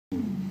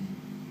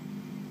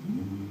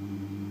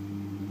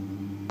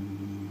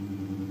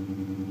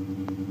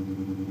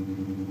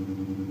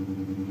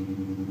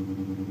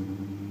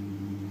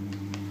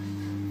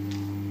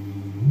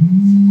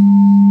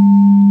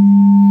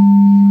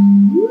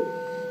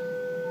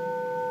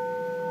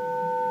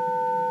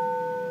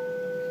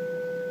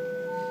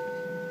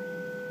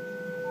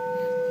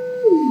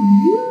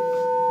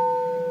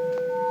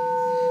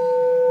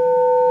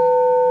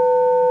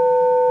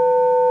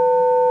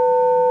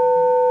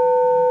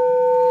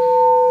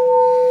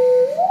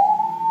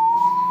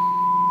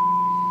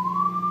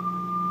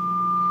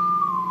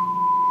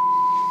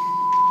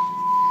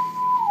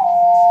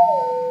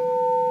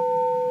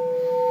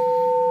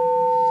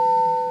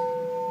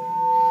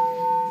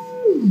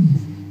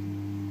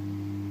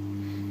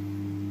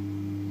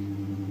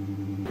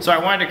So I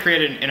wanted to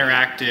create an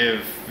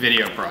interactive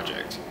video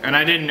project, and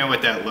I didn't know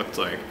what that looked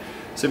like.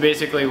 So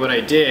basically what I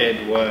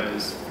did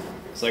was,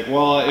 it's like,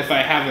 well, if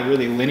I have a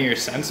really linear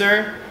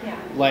sensor,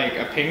 like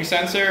a ping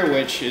sensor,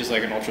 which is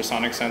like an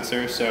ultrasonic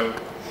sensor, so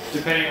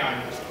depending on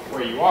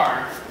where you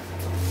are,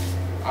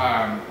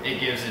 it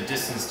gives a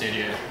distance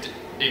data.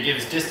 It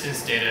gives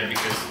distance data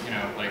because, you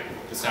know, like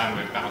the sound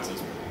wave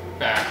bounces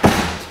back,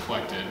 it's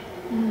collected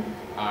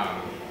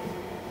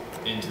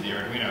into the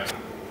Arduino.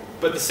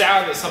 But the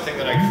sound is something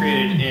that I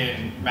created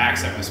in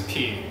Max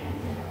MSP.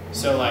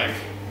 So like,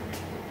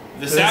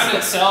 the sound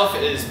itself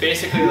is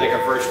basically like a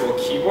virtual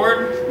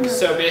keyboard.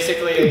 So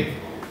basically,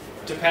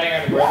 depending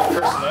on where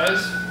the person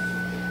is,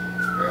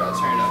 here, I'll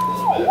turn it up a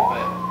little bit,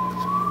 but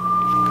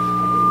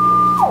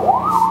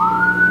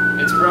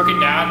it's broken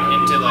down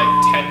into like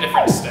 10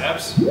 different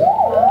steps.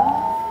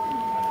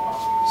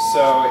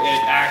 So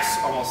it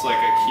acts almost like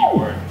a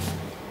keyboard.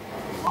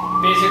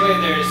 Basically,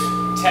 there's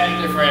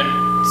 10 different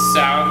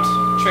sound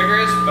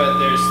triggers, but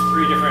there's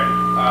 3 different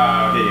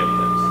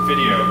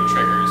video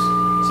triggers.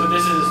 So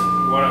this is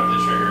one of the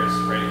triggers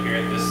right here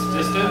at this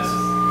distance,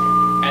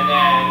 and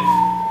then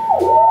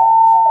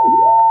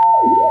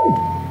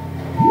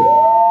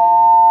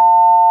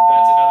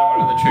that's another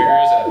one of the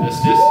triggers at this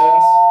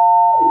distance,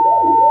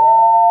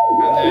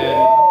 and then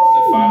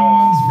the final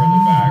one's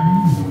further back.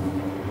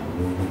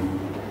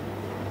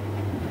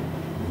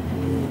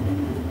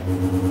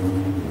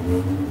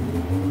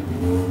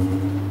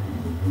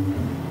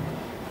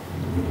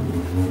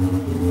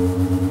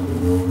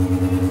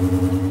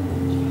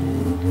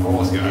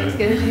 Almost got it. It's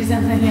gonna do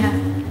something, yeah.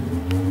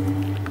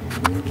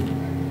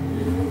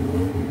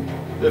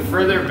 The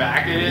further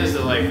back it is,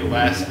 the like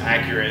less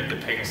accurate the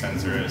ping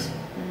sensor is.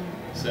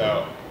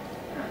 So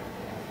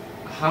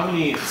how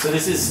many? So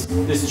this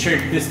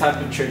type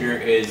of trigger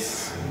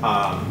is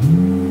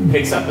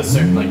picks up a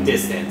certain like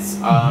distance.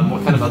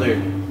 What kind of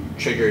other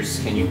triggers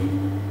can you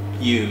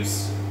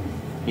use?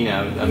 You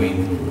know, I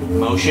mean,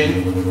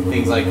 motion,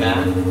 things like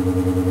that.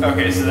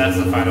 Okay, so that's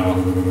the final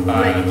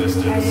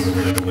distance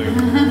loop.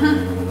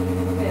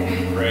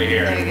 Right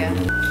here. There you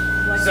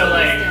go. So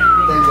like,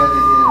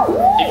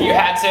 if you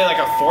had, say, like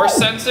a force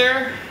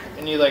sensor,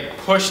 and you like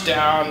push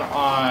down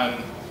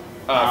on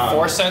a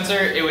force sensor,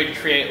 it would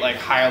create like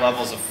higher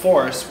levels of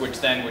force,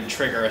 which then would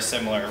trigger a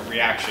similar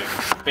reaction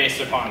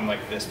based upon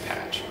like this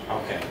patch.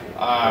 Okay.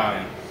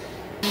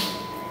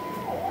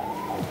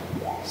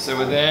 So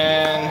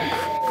within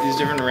these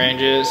different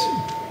ranges,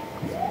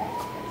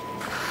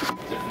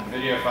 different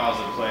video files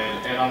are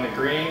played, and on the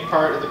green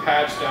part of the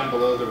patch down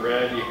below the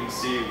red, you can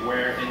see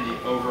where in the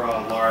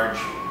overall large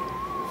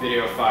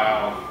video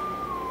file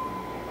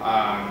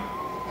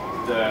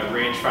the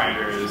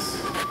rangefinder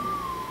is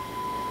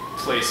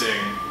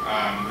placing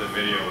the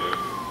video loop.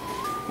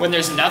 When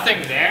there's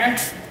nothing there,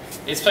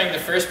 it's playing the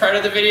first part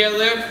of the video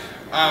loop,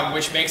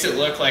 which makes it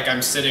look like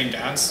I'm sitting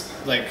down,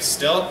 like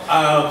still.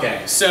 Oh,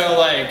 okay. So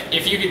like,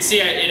 if you can see,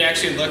 it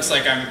actually looks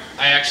like I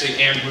actually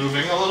am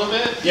moving a little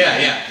bit.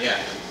 Yeah.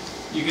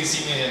 You can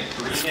see me like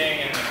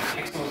breathing, and the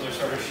pixels are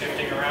sort of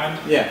shifting around.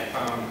 Yeah.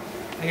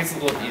 I think it's a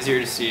little easier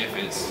to see if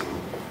it's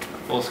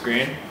full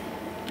screen.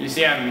 You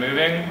see I'm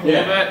moving a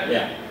little bit?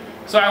 Yeah.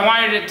 So I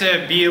wanted it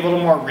to be a little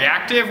more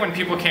reactive when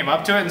people came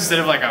up to it instead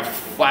of like a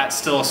flat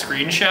still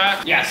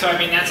screenshot. Yeah, so I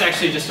mean that's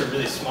actually just a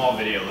really small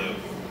video loop.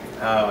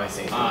 Oh, I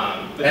see.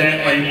 But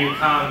then when you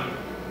come...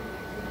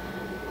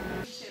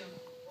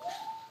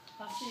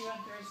 I'll see you on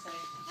Thursday.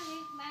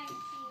 Okay, bye.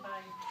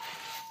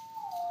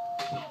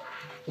 Bye.